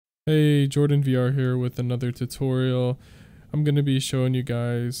Hey, Jordan VR here with another tutorial. I'm going to be showing you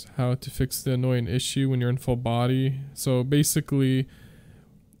guys how to fix the annoying issue when you're in full body. So basically,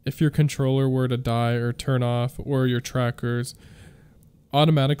 if your controller were to die or turn off, or your trackers,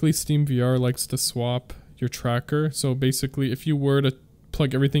 automatically steamvr likes to swap your tracker. So basically, if you were to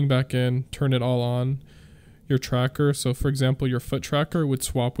plug everything back in, turn it all on, your tracker, so for example your foot tracker would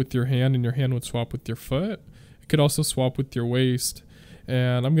swap with your hand and your hand would swap with your foot. It could also swap with your waist.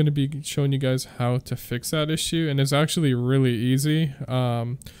 And I'm going to be showing you guys how to fix that issue, and it's actually really easy.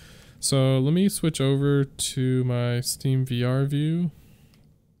 So let me switch over to my steamvr view.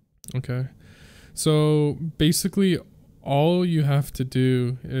 Okay, so basically all you have to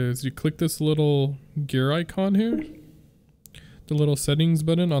do is you click this little gear icon here, the little settings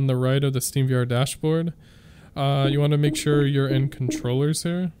button on the right of the steamvr dashboard. You want to make sure you're in controllers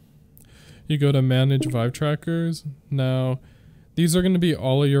here. You go to manage Vive trackers. Now these are going to be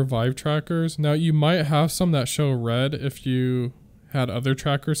all of your Vive trackers. Now you might have some that show red if you had other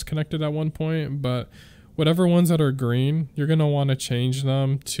trackers connected at one point, but whatever ones that are green, you're going to want to change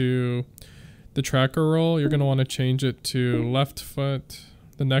them to the tracker roll. You're going to want to change it to left foot.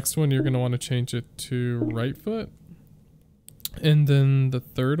 The next one, you're going to want to change it to right foot. And then the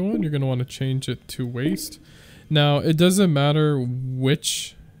third one, you're going to want to change it to waist. Now, it doesn't matter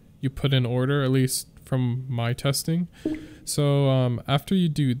which you put in order, at least from my testing. So after you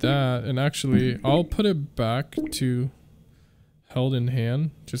do that, and actually I'll put it back to held in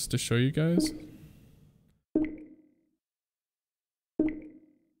hand just to show you guys.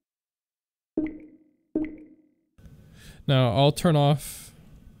 Now I'll turn off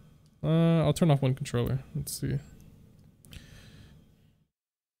one controller. Let's see.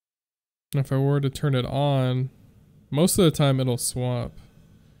 If I were to turn it on, most of the time it'll swap.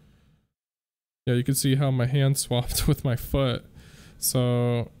 Yeah, you can see how my hand swapped with my foot.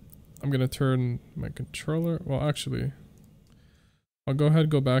 So I'm gonna turn my controller. Well, actually, I'll go ahead and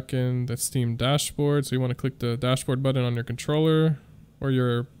go back in the Steam dashboard. So you want to click the dashboard button on your controller or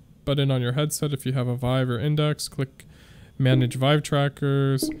your button on your headset if you have a Vive or Index. Click manage Vive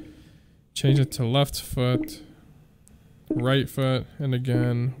trackers, change it to left foot, right foot, and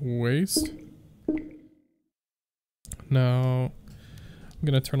again waist. Now I'm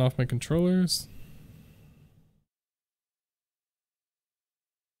gonna turn off my controllers.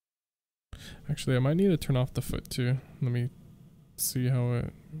 Actually, I might need to turn off the foot too. Let me see how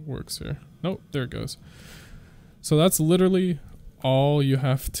it works here. Nope, there it goes. So that's literally all you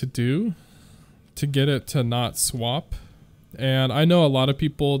have to do to get it to not swap. And I know a lot of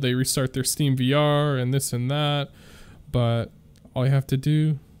people, they restart their steamvr and this and that, but all you have to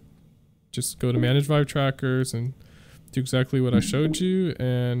do, just go to manage Vive trackers and do exactly what I showed you,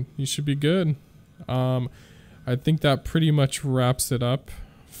 and you should be good. I think that pretty much wraps it up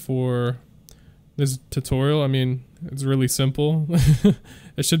for this tutorial. I mean, it's really simple.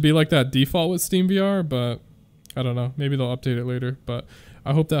 It should be like that default with steamvr, but I don't know, maybe they'll update it later. But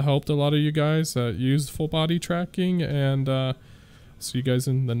I hope that helped a lot of you guys that use full body tracking, and see you guys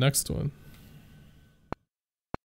in the next one.